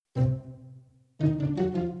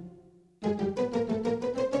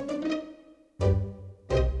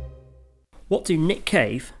What do Nick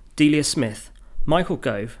Cave, Delia Smith, Michael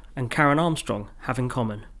Gove and Caron Armstrong have in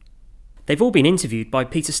common? They've all been interviewed by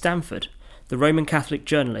Peter Stanford, the Roman Catholic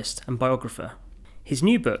journalist and biographer. His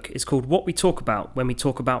new book is called What We Talk About When We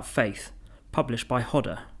Talk About Faith, published by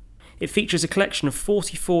Hodder. It features a collection of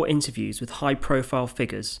 44 interviews with high-profile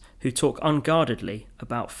figures who talk unguardedly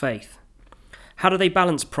about faith. How do they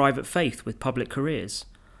balance private faith with public careers?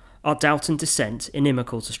 Are doubt and dissent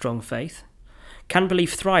inimical to strong faith? Can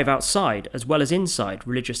belief thrive outside as well as inside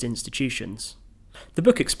religious institutions? The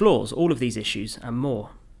book explores all of these issues and more.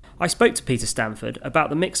 I spoke to Peter Stanford about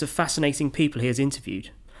the mix of fascinating people he has interviewed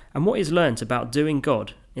and what he has learnt about doing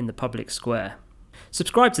God in the public square.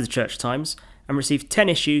 Subscribe to the Church Times and receive 10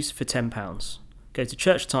 issues for £10. Go to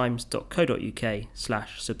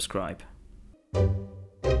churchtimes.co.uk/subscribe. So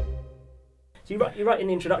you write in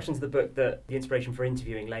the introduction to the book that the inspiration for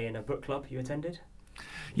interviewing lay in a book club you attended?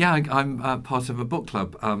 Yeah, I'm part of a book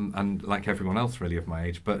club, and like everyone else really of my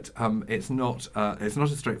age, but it's not a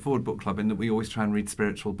straightforward book club in that we always try and read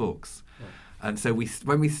spiritual books. Right. And so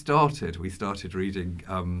when we started reading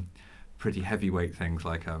pretty heavyweight things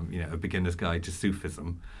like A Beginner's Guide to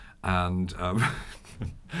Sufism, and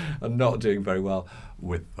and not doing very well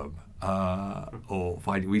with them.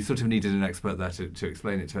 We sort of needed an expert there to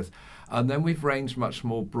explain it to us. And then we've ranged much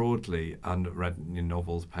more broadly and read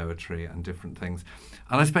novels, poetry, and different things.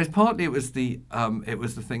 And I suppose partly it was the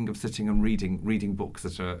thing of sitting and reading books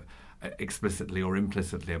that are explicitly or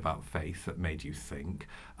implicitly about faith that made you think.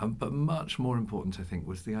 But much more important, I think,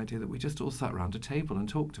 was the idea that we just all sat around a table and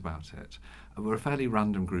talked about it. We're a fairly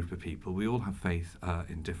random group of people. We all have faith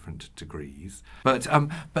in different degrees. But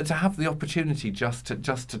to have the opportunity just to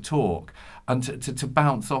talk and to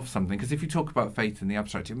bounce off something, because if you talk about faith in the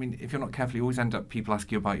abstract, I mean, if you're not careful, you always end up people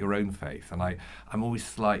asking you about your own faith. And I'm always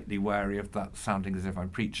slightly wary of that sounding as if I'm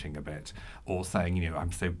preaching a bit or saying,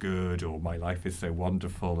 I'm so good or my life is so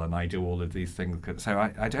wonderful and I do all of these things. So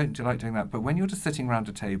I don't like doing that. But when you're just sitting around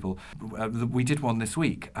a table, we did one this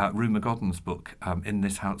week, Rue McGodden's book, In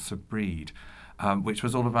This House of Breed, which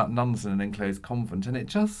was all about nuns in an enclosed convent, and it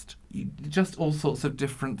just all sorts of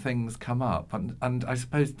different things come up, and I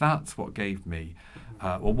suppose that's what gave me,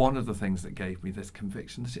 or one of the things that gave me this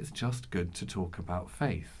conviction that it's just good to talk about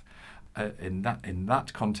faith. In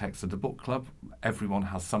that context of the book club, everyone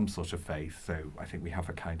has some sort of faith, so I think we have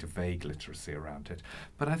a kind of vague literacy around it.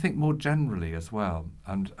 But I think more generally as well,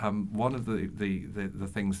 and one of the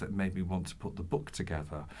things that made me want to put the book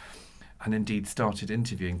together, and indeed started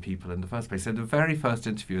interviewing people in the first place. So the very first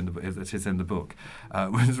interview that is in the book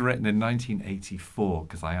was written in 1984,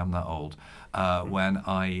 because I am that old, when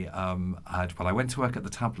I went to work at the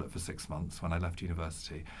Tablet for 6 months when I left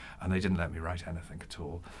university, and they didn't let me write anything at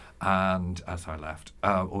all. And so I left,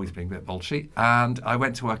 always being a bit bolshy. And I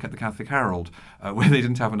went to work at the Catholic Herald, where they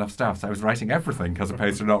didn't have enough staff, so I was writing everything as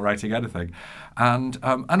opposed to not writing anything. And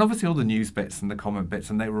obviously all the news bits and the comment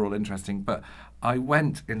bits, and they were all interesting. But I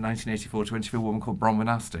went in 1984 to interview a woman called Bronwyn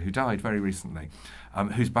Astor, who died very recently,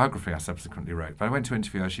 whose biography I subsequently wrote. But I went to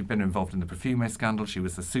interview her. She'd been involved in the Perfume scandal. She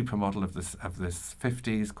was the supermodel of this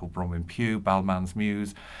 50s, called Bronwyn Pugh, Balmain's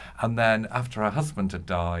muse. And then after her husband had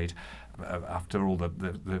died, after all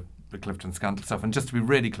the Clifton scandal stuff, and just to be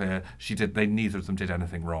really clear, neither of them did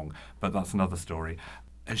anything wrong, but that's another story.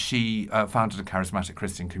 She founded a charismatic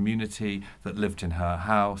Christian community that lived in her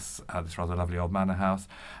house, this rather lovely old manor house,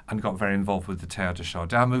 and got very involved with the Théâtre de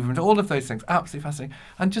Chardin movement, all of those things, absolutely fascinating,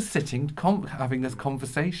 and just sitting, having this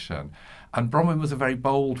conversation. And Bronwyn was a very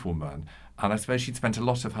bold woman, and I suppose she'd spent a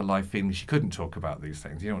lot of her life feeling she couldn't talk about these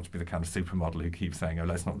things. You don't want to be the kind of supermodel who keeps saying,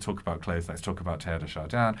 let's not talk about clothes, let's talk about Théâtre de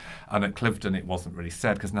Chardin. And at Clifton, it wasn't really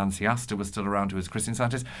said because Nancy Astor was still around, who was a Christian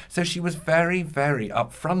Scientist. So she was very, very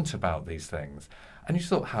upfront about these things. And you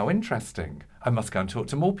thought, how interesting. I must go and talk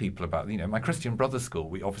to more people about, my Christian Brothers School,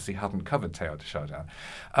 we obviously hadn't covered Théâtre de Chardin.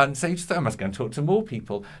 And so you just thought, I must go and talk to more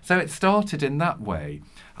people. So it started in that way.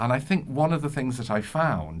 And I think one of the things that I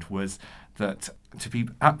found was that, to be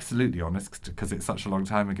absolutely honest, because it's such a long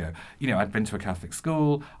time ago, I'd been to a Catholic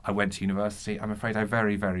school, I went to university. I'm afraid I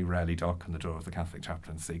very, very rarely knock on the door of the Catholic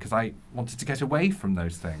chaplaincy because I wanted to get away from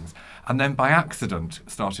those things. And then by accident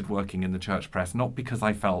started working in the church press, not because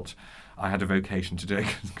I felt I had a vocation to do it,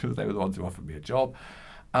 because they were the ones who offered me a job.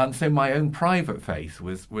 And so my own private faith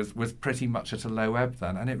was pretty much at a low ebb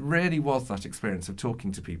then. And it really was that experience of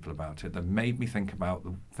talking to people about it that made me think about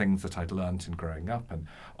the things that I'd learnt in growing up and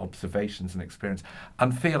observations and experience,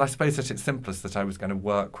 and feel, I suppose, at its simplest, that I was going to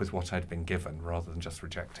work with what I'd been given rather than just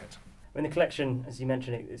reject it. In the collection, as you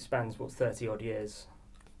mentioned, it spans, 30-odd years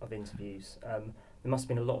of interviews. there must have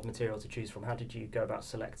been a lot of material to choose from. How did you go about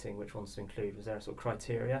selecting which ones to include? Was there a sort of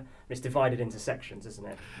criteria? It's divided into sections, isn't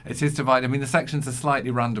it? It is divided. I mean, the sections are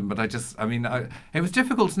slightly random, but it was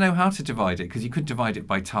difficult to know how to divide it, because you could divide it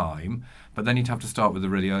by time, but then you'd have to start with the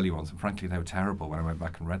really early ones, and frankly, they were terrible when I went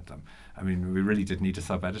back and read them. I mean, we really did need a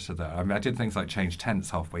sub-editor there. I mean, I did things like change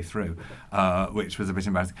tense halfway through, which was a bit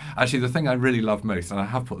embarrassing. Actually, the thing I really love most, and I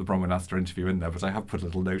have put the Bronwyn Astor interview in there, but I have put a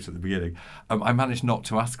little note at the beginning. I managed not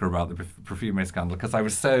to ask her about the Profumo scandal, because I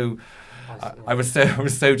was so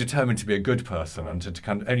determined to be a good person and to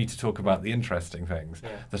kind of only to talk about the interesting things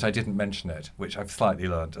that I didn't mention it, which I've slightly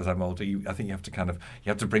learned as I'm older. I think you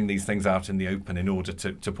have to bring these things out in the open in order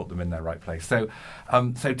to put them in their right place. So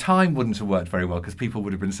time wouldn't have worked very well, because people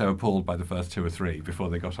would have been so appalled by the first 2 or 3 before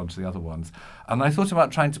they got onto the other ones. And I thought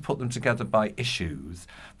about trying to put them together by issues,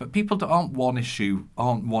 but people that aren't one issue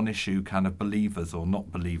kind of believers or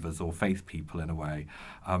not believers or faith people in a way.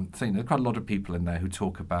 So there's quite a lot of people in there who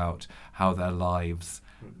talk about how their lives,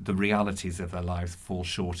 the realities of their lives, fall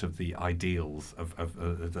short of the ideals of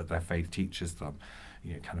that their faith teaches them.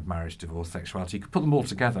 Kind of marriage, divorce, sexuality. You could put them all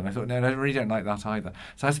together, and I thought, no, I really don't like that either.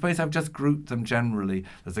 So I suppose I've just grouped them generally.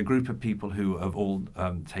 There's a group of people who have all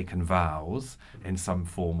taken vows in some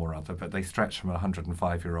form or other, but they stretch from a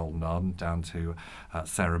 105-year-old nun down to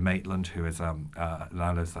Sarah Maitland, who is now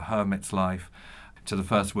lives the hermit's life, to the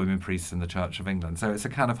first women priests in the Church of England. So it's a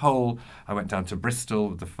kind of whole. I went down to Bristol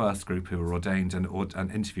with the first group who were ordained and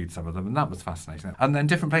interviewed some of them, and that was fascinating. And then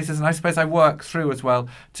different places, and I suppose I work through as well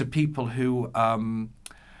to people who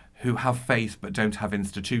have faith but don't have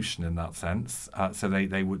institution in that sense. So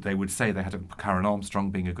they would say they had Caron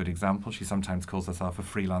Armstrong being a good example. She sometimes calls herself a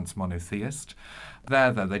freelance monotheist.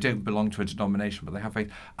 They don't belong to a denomination, but they have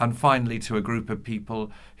faith. And finally, to a group of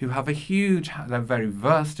people who have they're very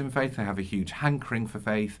versed in faith, they have a huge hankering for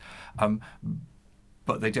faith,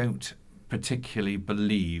 but they don't particularly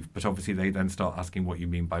believe, but obviously they then start asking what you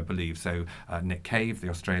mean by believe. So Nick Cave, the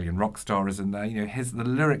Australian rock star, is in there. The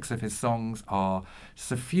lyrics of his songs are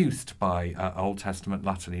suffused by Old Testament,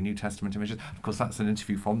 latterly New Testament images. Of course, that's an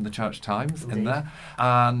interview from the Church Times. Indeed. In there.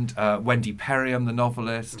 And Wendy Perriam, the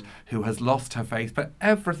novelist, who has lost her faith, but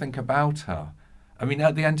everything about her. I mean,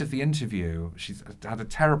 at the end of the interview, she's had a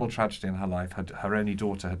terrible tragedy in her life. Her only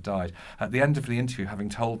daughter had died. At the end of the interview, having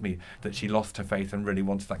told me that she lost her faith and really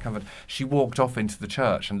wanted that comfort, she walked off into the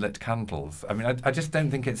church and lit candles. I mean, I just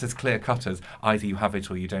don't think it's as clear-cut as either you have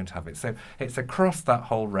it or you don't have it. So it's across that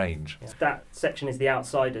whole range. Yeah. That section is The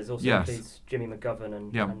Outsiders, also includes Jimmy McGovern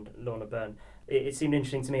and Lorna Byrne. It seemed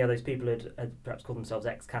interesting to me how those people had perhaps called themselves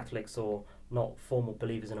ex-Catholics or not formal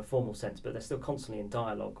believers in a formal sense, but they're still constantly in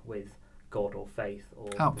dialogue with God or faith. Or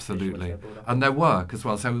absolutely. And their work as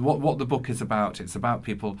well. So what the book is about, it's about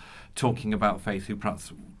people talking about faith who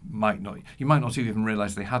perhaps might not even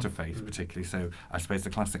realise they had a faith particularly. So I suppose the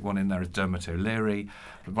classic one in there is Dermot O'Leary.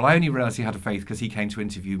 But I only realised he had a faith because he came to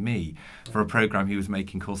interview me for a programme he was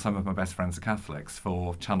making called Some of My Best Friends Are Catholics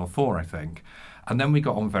for Channel 4, I think. And then we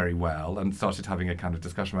got on very well and started having a kind of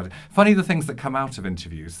discussion about it. Funny the things that come out of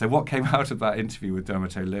interviews. So what came out of that interview with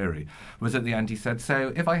Dermot O'Leary was at the end he said,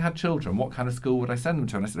 so if I had children, what kind of school would I send them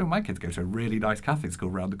to? And I said, my kids go to a really nice Catholic school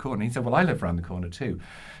around the corner. And he said, well, I live around the corner too.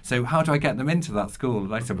 So how do I get them into that school?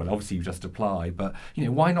 And I said, well, obviously you just apply, but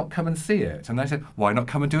why not come and see it? And they said, why not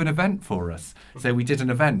come and do an event for us? So we did an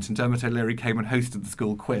event and Dermot O'Leary came and hosted the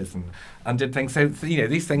school quiz and did things. So,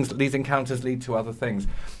 these encounters lead to other things.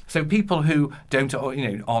 So people who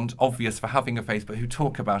aren't obvious for having a faith, but who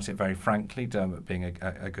talk about it very frankly, Dermot being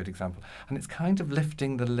a good example. And it's kind of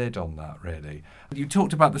lifting the lid on that, really. You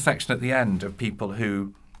talked about the section at the end of people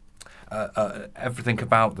who everything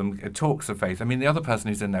about them talks of faith. I mean, the other person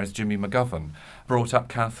who's in there is Jimmy McGovern, brought up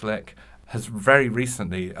Catholic, has very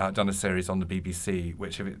recently done a series on the BBC,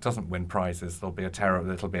 which if it doesn't win prizes, it'll be a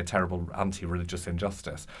terrible anti-religious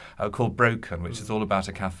injustice, called Broken, which is all about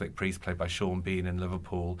a Catholic priest played by Sean Bean in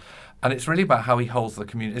Liverpool. And it's really about how he holds the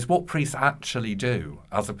community. It's what priests actually do,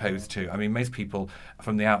 as opposed to, I mean, most people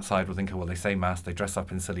from the outside will think, oh, well, they say mass, they dress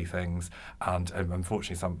up in silly things, and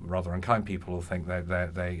unfortunately some rather unkind people will think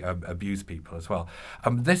they abuse people as well.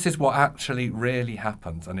 This is what actually really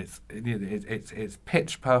happens, and it's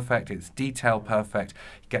pitch perfect, it's detail perfect,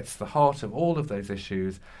 it gets to the heart of all of those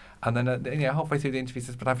issues. And then halfway through the interview he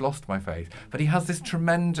says, but I've lost my faith. But he has this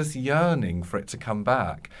tremendous yearning for it to come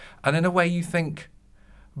back. And in a way you think,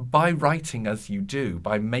 by writing as you do,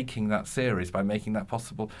 by making that series, by making that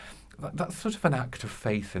possible, that's sort of an act of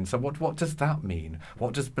faith. And so what does that mean?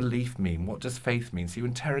 What does belief mean? What does faith mean? So you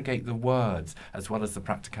interrogate the words as well as the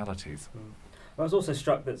practicalities. I was also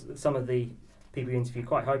struck that some of the people you interview,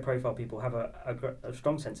 quite high-profile people, have a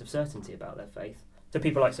strong sense of certainty about their faith. So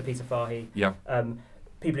people like Sir Peter Fahey, Yeah.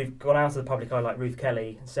 people who've gone out of the public eye like Ruth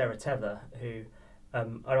Kelly and Sarah Tether, who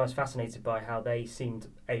I was fascinated by how they seemed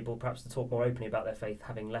able perhaps to talk more openly about their faith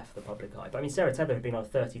having left the public eye. But I mean, Sarah Tether had been on a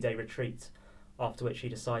 30-day retreat after which she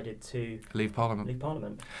decided to leave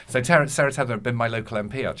Parliament. So Sarah Tether had been my local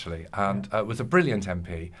MP, actually, and was a brilliant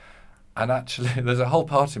MP. And actually, there's a whole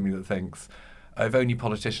part of me that thinks, if only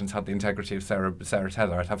politicians had the integrity of Sarah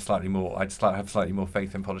Tether, I'd have slightly more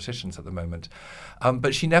faith in politicians at the moment.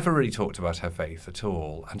 But she never really talked about her faith at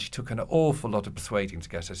all, and she took an awful lot of persuading to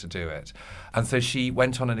get her to do it. And so she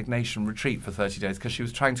went on an Ignatian retreat for 30 days because she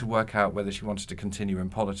was trying to work out whether she wanted to continue in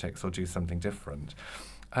politics or do something different.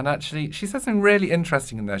 And actually, she said something really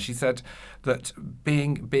interesting in there. She said that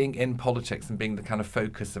being in politics and being the kind of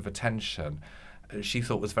focus of attention, she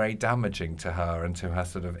thought was very damaging to her and to her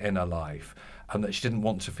sort of inner life, and that she didn't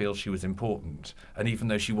want to feel she was important. And even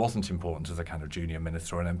though she wasn't important as a kind of junior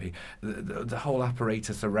minister or an MP, the whole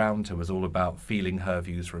apparatus around her was all about feeling her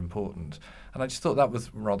views were important. And I just thought that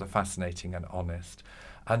was rather fascinating and honest.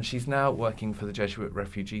 And she's now working for the Jesuit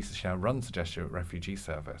refugees. She now runs the Jesuit refugee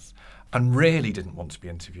service and really didn't want to be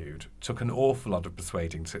interviewed. Took an awful lot of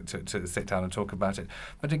persuading to sit down and talk about it.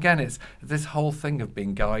 But again, it's this whole thing of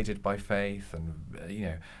being guided by faith and,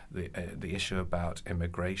 the issue about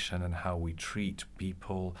immigration and how we treat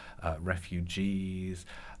people, refugees.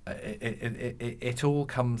 It all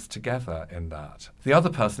comes together in that. The other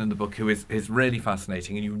person in the book who is really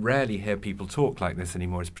fascinating, and you rarely hear people talk like this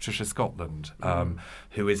anymore, is Patricia Scotland,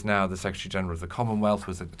 who is now the Secretary General of the Commonwealth,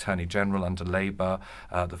 was Attorney General under Labour,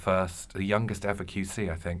 the youngest ever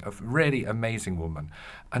QC, I think, a really amazing woman.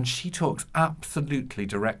 And she talks absolutely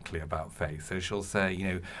directly about faith. So she'll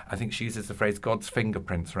say, I think she uses the phrase, God's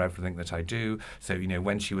fingerprints are everything that I do. So,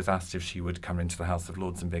 when she was asked if she would come into the House of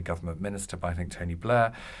Lords and be a government minister by, I think, Tony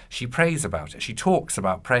Blair, she prays about it. She talks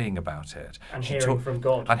about praying about it. And hearing from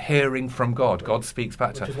God. And hearing from God. God speaks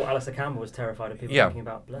back to her. Which is what Alistair Campbell was terrified of people talking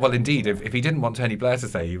about Blair. Well, indeed, if he didn't want Tony Blair to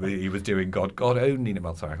say he was doing God only,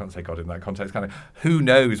 well, sorry, I can't say God in that context, kind of, who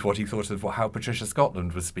knows what he thought of how Patricia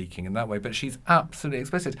Scotland was speaking in that way, but she's absolutely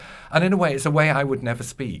explicit. And in a way, it's a way I would never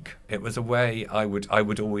speak. It was a way I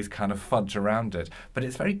would always kind of fudge around it. But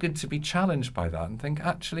it's very good to be challenged by that and think,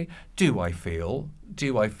 actually, do I feel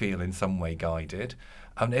in some way guided?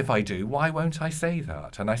 And if I do, why won't I say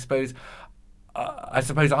that? And I suppose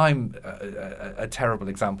I'm a terrible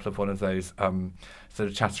example of one of those sort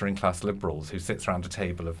of chattering class liberals who sits around a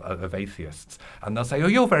table of atheists, and they'll say, "Oh,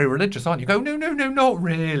 you're very religious, aren't you?" Go, "No, not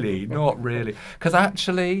really. Because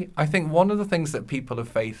actually, I think one of the things that people of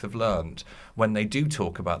faith have learned when they do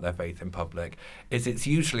talk about their faith in public is it's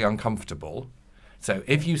usually uncomfortable. So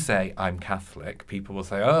if you say, I'm Catholic, people will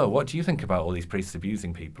say, oh, what do you think about all these priests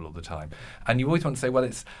abusing people all the time? And you always want to say, well,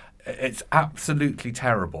 it's absolutely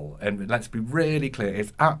terrible. And let's be really clear,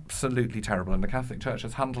 it's absolutely terrible. And the Catholic Church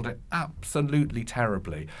has handled it absolutely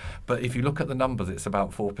terribly. But if you look at the numbers, it's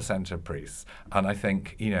about 4% of priests. And I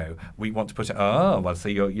think, we want to put it, so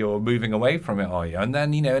you're moving away from it, are you? And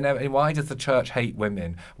then, and why does the church hate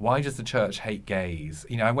women? Why does the church hate gays?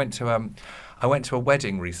 I went to a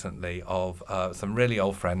wedding recently of some really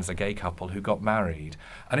old friends, a gay couple who got married,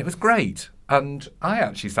 and it was great. And I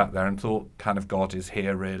actually sat there and thought, kind of, God is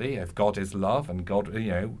here, really. If God is love, and God,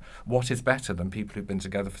 what is better than people who've been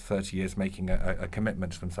together for 30 years making a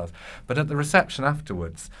commitment to themselves? But at the reception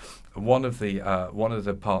afterwards, one of the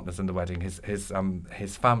partners in the wedding,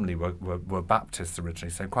 his family were Baptists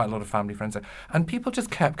originally, so quite a lot of family friends there. And people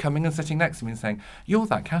just kept coming and sitting next to me and saying, "You're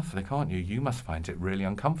that Catholic, aren't you? You must find it really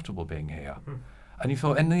uncomfortable being here." And you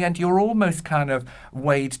thought, in the end, you're almost kind of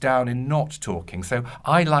weighed down in not talking. So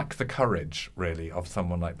I lack the courage, really, of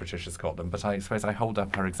someone like Patricia Scotland, but I suppose I hold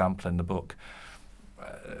up her example in the book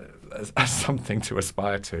as something to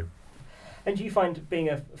aspire to. And do you find being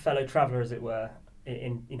a fellow traveller, as it were,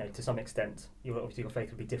 in to some extent, obviously your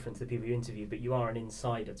faith would be different to the people you interview, but you are an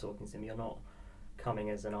insider talking to them. You're not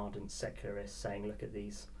coming as an ardent secularist saying, look at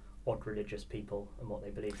these odd religious people and what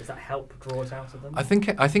they believe. Does that help draw it out of them? I think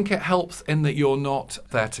it helps in that you're not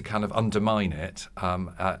there to kind of undermine it.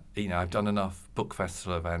 I've done enough book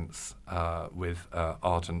festival events with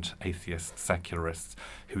ardent atheist secularists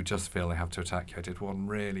who just feel they have to attack you. I did one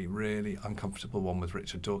really, really uncomfortable one with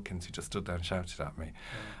Richard Dawkins, who just stood there and shouted at me.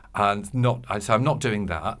 So I'm not doing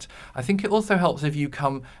that. I think it also helps if you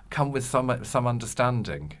come with some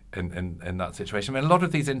understanding in that situation. I mean, a lot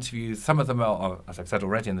of these interviews, some of them are, as I've said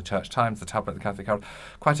already, in the Church Times, the Tablet, the Catholic Herald,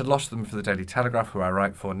 quite a lot of them for the Daily Telegraph, who I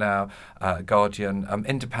write for now, Guardian,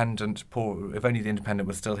 Independent, if only the Independent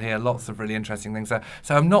was still here, lots of really interesting things there.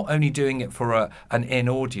 So I'm not only doing it for an in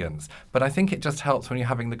audience, but I think it just helps when you're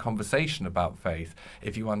having the conversation about faith,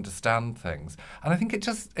 if you understand things. And I think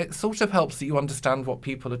it sort of helps that you understand what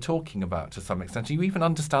people are talking about to some extent. You even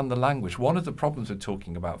understand the language. One of the problems with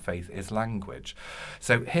talking about faith is language.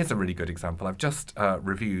 So here's a really good example. I've just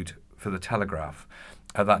reviewed for the Telegraph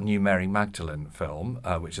that new Mary Magdalene film,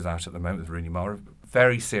 which is out at the moment with Rooney Mara,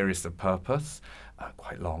 very serious of purpose,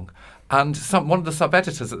 quite long. And one of the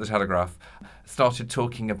sub-editors at the Telegraph started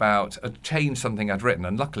talking about changed something I'd written,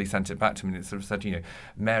 and luckily sent it back to me. And it sort of said,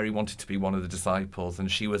 Mary wanted to be one of the disciples, and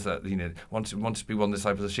she was wanted to be one of the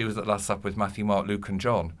disciples. She was at Last Supper with Matthew, Mark, Luke, and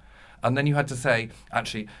John. And then you had to say,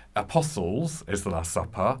 actually, apostles is the Last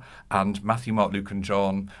Supper, and Matthew, Mark, Luke, and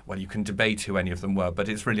John, well, you can debate who any of them were, but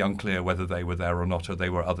it's really unclear whether they were there or not, or they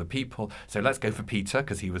were other people. So let's go for Peter,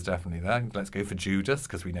 because he was definitely there. Let's go for Judas,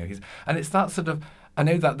 because we know he's... And it's that sort of... I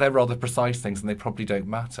know that they're rather precise things, and they probably don't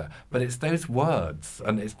matter, but it's those words,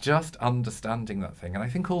 and it's just understanding that thing. And I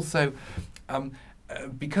think also...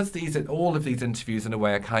 because all of these interviews in a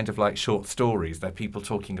way are kind of like short stories, they're people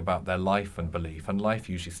talking about their life and belief, and life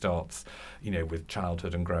usually starts, with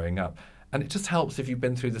childhood and growing up. And it just helps if you've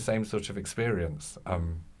been through the same sort of experience. I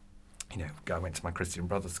went to my Christian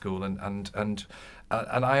Brothers school, and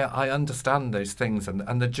I understand those things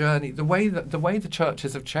and the journey, the way the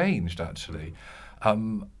churches have changed actually.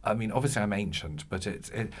 I mean, obviously I'm ancient, but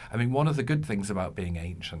one of the good things about being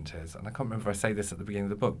ancient is, and I can't remember if I say this at the beginning of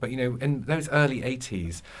the book, but, in those early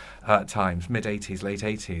 80s times, mid-80s, late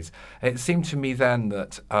 80s, it seemed to me then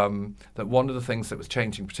that one of the things that was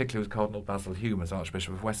changing, particularly with Cardinal Basil Hume as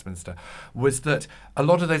Archbishop of Westminster, was that a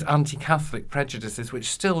lot of those anti-Catholic prejudices,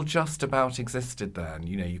 which still just about existed then,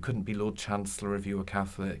 you couldn't be Lord Chancellor if you were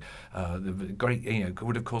Catholic, the great,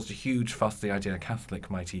 would have caused a huge fuss, the idea a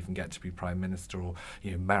Catholic might even get to be Prime Minister or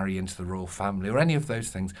marry into the royal family or any of those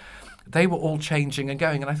things, they were all changing and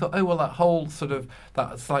going. And I thought, that whole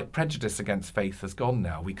that slight prejudice against faith has gone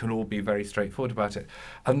now. We can all be very straightforward about it.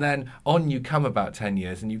 And then on you come about 10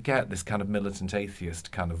 years and you get this kind of militant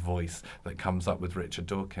atheist kind of voice that comes up with Richard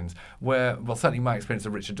Dawkins, where, well, certainly my experience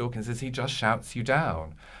of Richard Dawkins is he just shouts you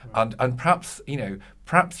down. Right. And perhaps,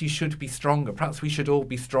 perhaps you should be stronger. Perhaps we should all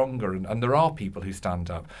be stronger. And there are people who stand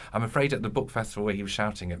up. I'm afraid at the book festival where he was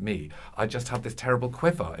shouting at me, I just had this terrible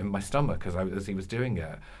quiver in my stomach as he was doing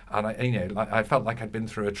it. And I felt like I'd been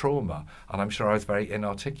through a trauma. And I'm sure I was very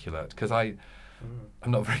inarticulate because I'm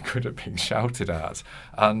not very good at being shouted at.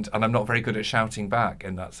 And I'm not very good at shouting back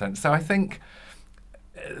in that sense. So I think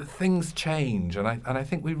things change. And I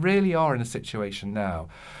think we really are in a situation now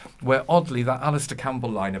where, oddly, that Alistair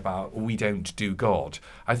Campbell line about we don't do God,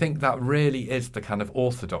 I think that really is the kind of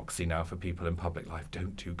orthodoxy now for people in public life.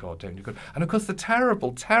 Don't do God, don't do God. And of course, the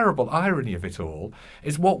terrible, terrible irony of it all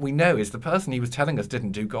is what we know is the person he was telling us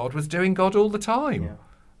didn't do God was doing God all the time. Yeah.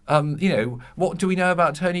 What do we know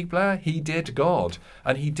about Tony Blair? He did God,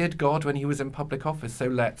 and he did God when he was in public office. So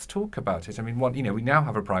let's talk about it. I mean, we now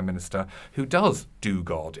have a Prime Minister who does do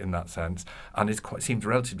God in that sense, and seems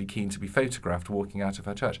relatively keen to be photographed walking out of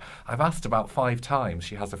her church. I've asked about 5 times.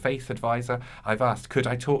 She has a faith advisor. I've asked, could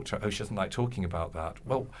I talk to her? Oh, she doesn't like talking about that.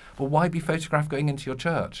 Well, why be photographed going into your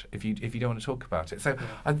church if you don't want to talk about it? So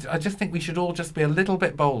I just think we should all just be a little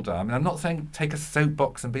bit bolder. I mean, I'm not saying take a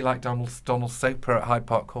soapbox and be like Donald Soper at Hyde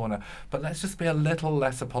Park Corner, but let's just be a little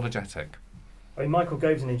less apologetic. I mean, Michael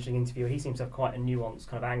Gove's an interesting interviewer. He seems to have quite a nuanced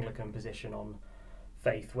kind of Anglican position on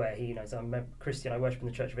faith, where he, says, I'm a Christian, I worship in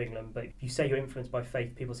the Church of England, but if you say you're influenced by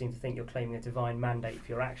faith, people seem to think you're claiming a divine mandate for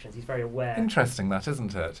your actions. He's very aware. Interesting, that,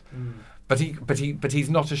 isn't it? But he's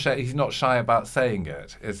not he's not shy about saying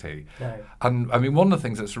it, is he? No. And I mean, one of the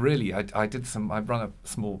things that's really I run a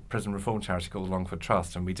small prison reform charity called the Longford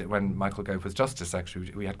Trust, and we did, when Michael Gove was Justice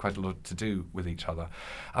Secretary, we had quite a lot to do with each other.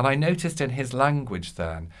 And I noticed in his language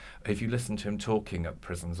then, if you listen to him talking at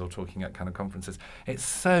prisons or talking at kind of conferences, it's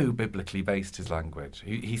so biblically based, his language.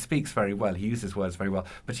 He speaks very well, he uses words very well,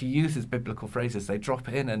 but he uses biblical phrases. They drop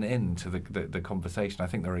in and into the conversation. I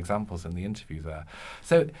think there are examples in the interview there.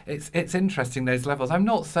 So it's interesting, those levels. I'm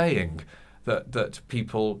not saying that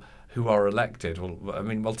people who are elected,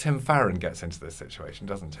 Tim Farron gets into this situation,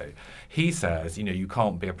 doesn't he? He says, you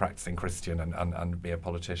can't be a practicing Christian and be a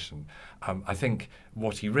politician. I think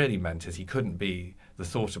what he really meant is he couldn't be the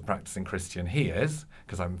sort of practicing Christian he is,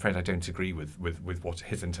 because I'm afraid I don't agree with what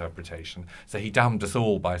his interpretation. So he damned us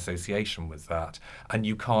all by association with that, and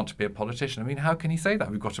you can't be a politician. I mean, how can he say that?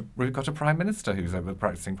 We've got a prime minister who's a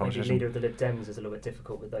practicing politician. Maybe leader of the Lib Dems is a little bit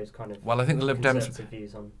difficult with those kind of. Well, I think the Lib Dems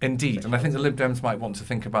views on indeed, and I think the Lib Dems might want to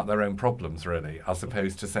think about their own problems really, as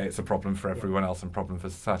opposed to say it's a problem for everyone else and a problem for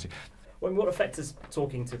society. Well, what effect has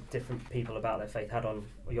talking to different people about their faith had on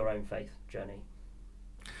your own faith journey?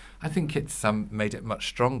 I think it's made it much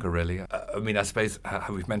stronger, really. I mean, I suppose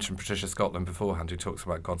we've mentioned Patricia Scotland beforehand, who talks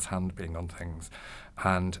about God's hand being on things.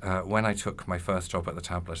 And when I took my first job at the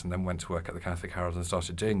Tablet and then went to work at the Catholic Herald and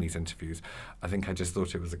started doing these interviews, I think I just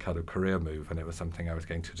thought it was a kind of career move and it was something I was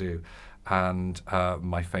going to do. And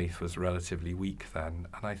my faith was relatively weak then.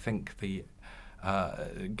 And I think the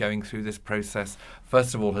going through this process,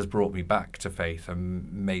 first of all, has brought me back to faith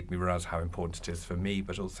and made me realise how important it is for me,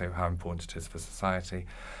 but also how important it is for society.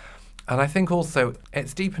 And I think also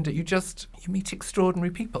it's deepened it. You meet extraordinary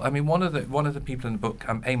people. I mean, one of the people in the book,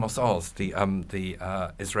 Amos Oz, the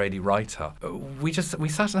Israeli writer, we sat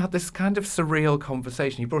and had this kind of surreal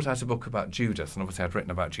conversation. He brought out a book about Judas, and obviously I'd written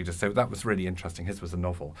about Judas, so that was really interesting. His was a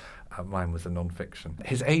novel, mine was a non-fiction.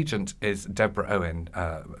 His agent is Deborah Owen,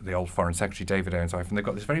 the old Foreign Secretary David Owen's wife, and they've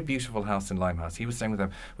got this very beautiful house in Limehouse. He was staying with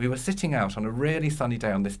them. We were sitting out on a really sunny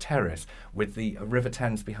day on this terrace with the River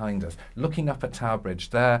Thames behind us, looking up at Tower Bridge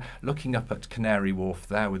there, looking up at Canary Wharf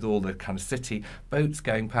there with all the kind of city boats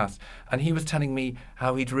going past, and he was telling me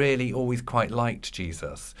how he'd really always quite liked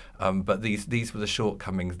Jesus, but these were the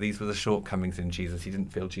shortcomings. These were the shortcomings in Jesus. He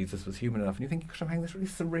didn't feel Jesus was human enough, and you think you could have had this really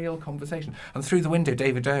surreal conversation. And through the window,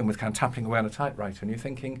 David Owen was kind of tapping away on a typewriter, and you're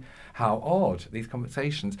thinking how odd these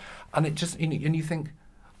conversations. And it just and you think,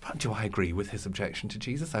 but do I agree with his objection to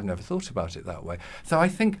Jesus? I've never thought about it that way. So I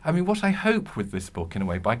think, what I hope with this book, in a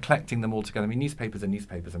way, by collecting them all together, newspapers are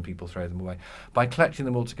newspapers and people throw them away, by collecting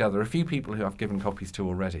them all together, a few people who I've given copies to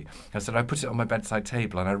already, I said I put it on my bedside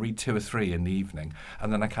table and I read 2 or 3 in the evening,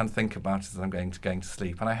 and then I can think about it as I'm going to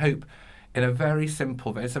sleep. And I hope it's a very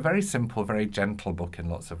simple, very gentle book in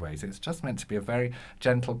lots of ways. It's just meant to be a very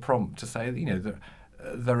gentle prompt to say, that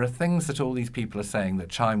there are things that all these people are saying that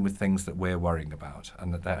chime with things that we're worrying about,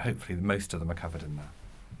 and that hopefully most of them are covered in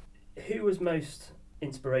there. Who was most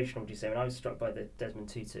inspirational, would you say? I was struck by the Desmond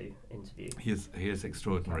Tutu interview. He is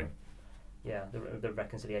extraordinary. Yeah, the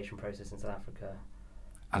reconciliation process in South Africa.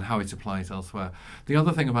 And how it applies elsewhere. The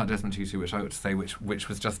other thing about Desmond Tutu, which I would say, which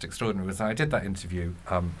was just extraordinary, was I did that interview,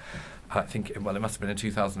 I think, it must have been in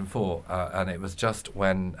 2004, and it was just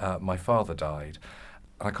when my father died.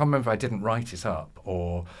 I can't remember if I didn't write it up,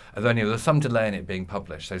 or there was some delay in it being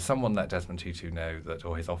published. So someone let Desmond Tutu know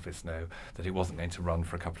or his office know, that it wasn't going to run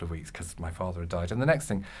for a couple of weeks because my father had died. And the next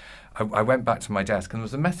thing, I went back to my desk, and there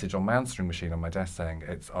was a message on my answering machine on my desk saying,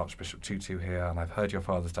 "It's Archbishop Tutu here, and I've heard your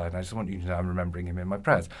father's died, and I just want you to know I'm remembering him in my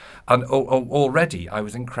prayers." And already I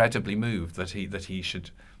was incredibly moved that he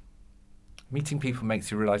should. Meeting people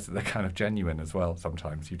makes you realise that they're kind of genuine as well.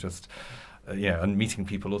 Sometimes you just. And meeting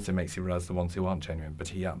people also makes you realise the ones who aren't genuine, but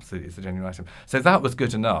he absolutely is a genuine item. So that was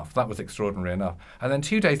good enough. That was extraordinary enough. And then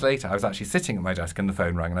 2 days later, I was actually sitting at my desk and the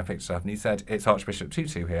phone rang and I picked it up and he said, "It's Archbishop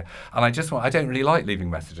Tutu here." And I don't really like leaving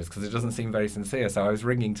messages because it doesn't seem very sincere. So I was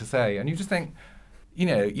ringing to say, and you just think,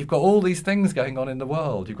 you've got all these things going on in the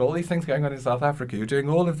world. You've got all these things going on in South Africa. You're doing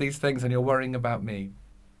all of these things and you're worrying about me.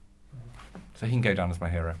 So he can go down as my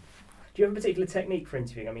hero. Do you have a particular technique for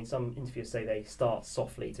interviewing? Some interviewers say they start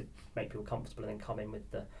softly to make people comfortable and then come in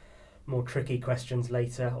with the more tricky questions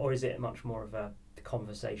later, or is it much more of a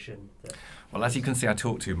conversation? Well, as you can see, I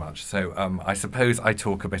talk too much, so I suppose I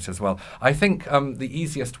talk a bit as well. I think the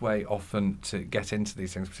easiest way often to get into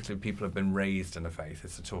these things, particularly if people who have been raised in a faith,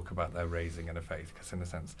 is to talk about their raising in a faith, because in a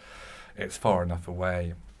sense it's far enough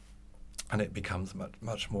away and it becomes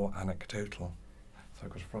much more anecdotal. So I've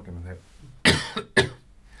got a frog in my throat.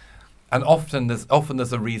 And often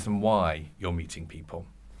there's a reason why you're meeting people.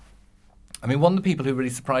 One of the people who really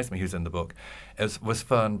surprised me who's in the book was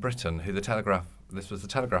Fern Britton, who this was the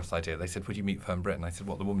Telegraph's idea. They said, "Would you meet Fern Britton?" I said,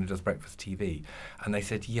 "What, the woman who does breakfast TV?" And they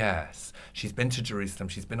said, "Yes. She's been to Jerusalem,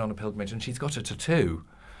 she's been on a pilgrimage, and she's got a tattoo."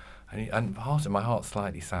 And my heart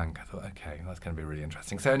slightly sank. I thought, okay, that's going to be really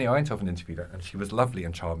interesting. So anyway, I went off and interviewed her, and she was lovely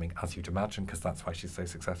and charming, as you'd imagine, because that's why she's so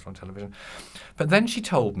successful on television. But then she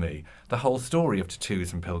told me the whole story of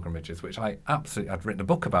tattoos and pilgrimages, which I'd written a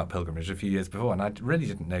book about pilgrimage a few years before, and I really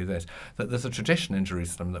didn't know this, that there's a tradition in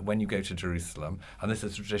Jerusalem that when you go to Jerusalem, and this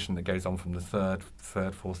is a tradition that goes on from the third,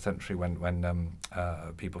 4th century when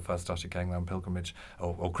people first started going there on pilgrimage,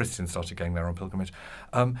 or Christians started going there on pilgrimage,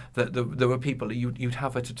 that there were people, you'd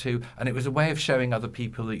have a tattoo, and it was a way of showing other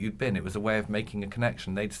people that you'd been. It was a way of making a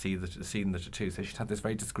connection. They'd seen the tattoo. So she'd had this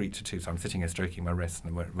very discreet tattoo. So I'm sitting here stroking my wrist,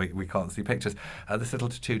 and we can't see pictures. This little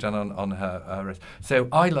tattoo done on her wrist. So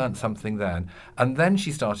I learnt something then. And then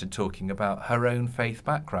she started talking about her own faith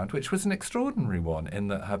background, which was an extraordinary one in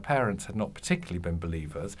that her parents had not particularly been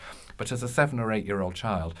believers. But as a 7 or 8 year old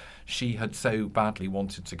child, she had so badly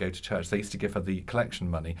wanted to go to church. They used to give her the collection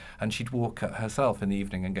money, and she'd walk herself in the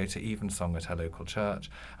evening and go to evensong at her local church.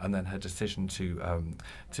 And then her decision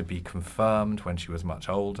to be confirmed when she was much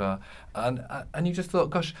older, and you just thought,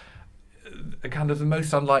 gosh, kind of the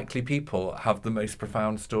most unlikely people have the most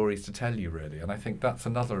profound stories to tell you, really. And I think that's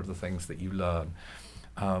another of the things that you learn.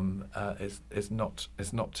 Is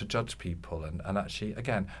not to judge people, and actually,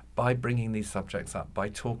 again, by bringing these subjects up, by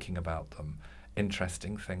talking about them,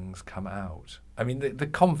 interesting things come out. I mean, the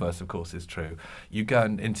converse, of course, is true. You go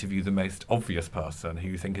and interview the most obvious person who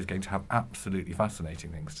you think is going to have absolutely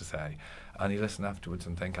fascinating things to say, and you listen afterwards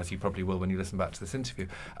and think, as you probably will when you listen back to this interview,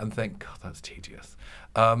 and think, God, that's tedious.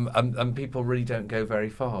 And people really don't go very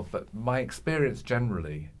far. But my experience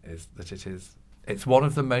generally is that it's one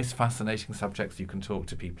of the most fascinating subjects you can talk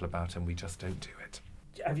to people about, and we just don't do it.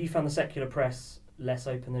 Have you found the secular press less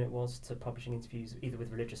open than it was to publishing interviews either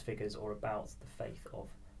with religious figures or about the faith of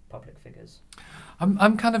public figures?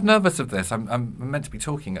 I'm kind of nervous of this. I'm meant to be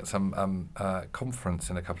talking at some conference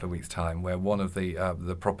in a couple of weeks' time, where one of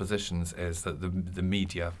the propositions is that the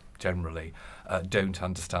media generally don't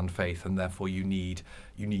understand faith, and therefore you need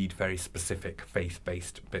very specific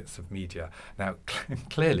faith-based bits of media. Now,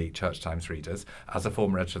 clearly, Church Times readers, as a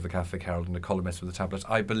former editor of the Catholic Herald and a columnist for the tablet,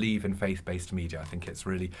 I believe in faith-based media. I think it's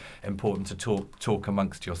really important to talk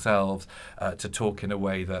amongst yourselves, to talk in a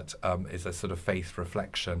way that is a sort of faith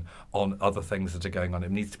reflection on other things that are going on.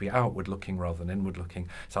 It needs to be outward-looking rather than inward-looking.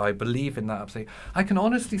 So I believe in that absolutely. I can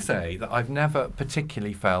honestly say that I've never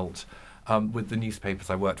particularly felt with the newspapers,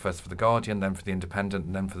 I worked first for The Guardian, then for The Independent,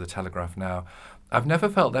 and then for The Telegraph now. I've never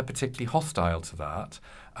felt they're particularly hostile to that.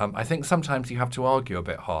 I think sometimes you have to argue a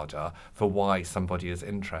bit harder for why somebody is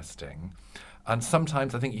interesting. And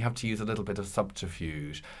sometimes I think you have to use a little bit of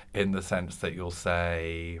subterfuge in the sense that you'll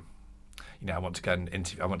say, I want to go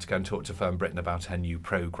and talk to Firm Britain about her new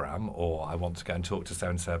programme, or I want to go and talk to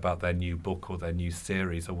so-and-so about their new book or their new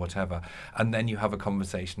series or whatever. And then you have a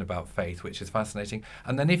conversation about faith, which is fascinating.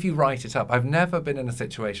 And then if you write it up, I've never been in a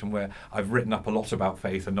situation where I've written up a lot about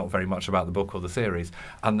faith and not very much about the book or the series,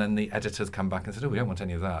 and then the editors come back and say, we don't want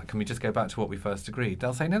any of that. Can we just go back to what we first agreed?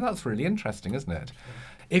 They'll say, no, that's really interesting, isn't it?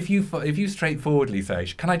 If you straightforwardly say,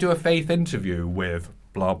 can I do a faith interview with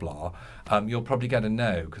blah blah, you'll probably get a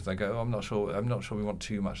no, because they go, I'm not sure we want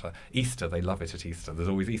too much. Easter, they love it at Easter. There's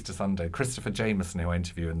always Easter Sunday. Christopher Jameson, who I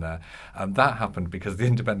interview in there, that happened because the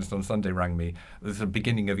Independent on Sunday rang me. It was the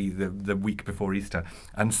beginning of the week before Easter,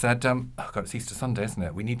 and said, oh God, it's Easter Sunday, isn't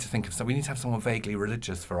it? We need to have someone vaguely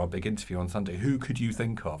religious for our big interview on Sunday. Who could you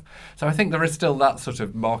think of? So I think there is still that sort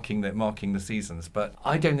of marking the seasons, but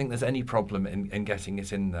I don't think there's any problem in getting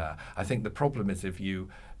it in there. I think the problem is if you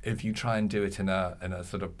try and do it in a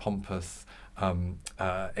sort of pompous,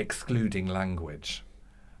 excluding language.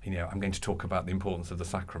 I'm going to talk about the importance of the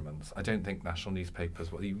sacraments. I don't think national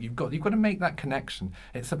newspapers. Well, you've got to make that connection.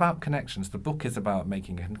 It's about connections. The book is about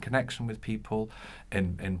making a connection with people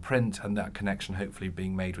in print, and that connection hopefully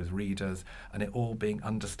being made with readers, and it all being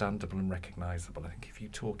understandable and recognisable. I think if you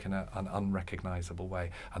talk in an unrecognisable way,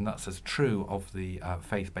 and that's as true of the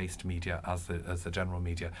faith-based media as the general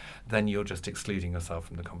media, then you're just excluding yourself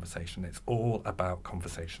from the conversation. It's all about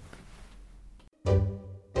conversation.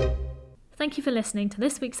 Thank you for listening to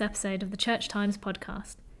this week's episode of the Church Times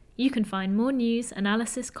podcast. You can find more news,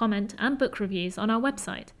 analysis, comment and book reviews on our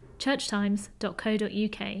website,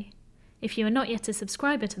 churchtimes.co.uk. If you are not yet a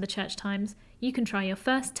subscriber to the Church Times, you can try your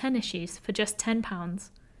first 10 issues for just £10.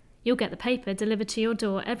 You'll get the paper delivered to your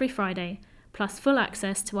door every Friday, plus full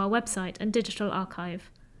access to our website and digital archive.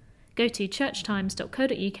 Go to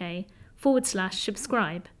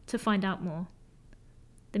churchtimes.co.uk/subscribe to find out more.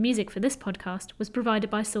 The music for this podcast was provided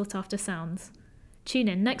by Sought After Sounds. Tune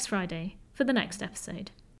in next Friday for the next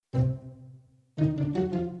episode.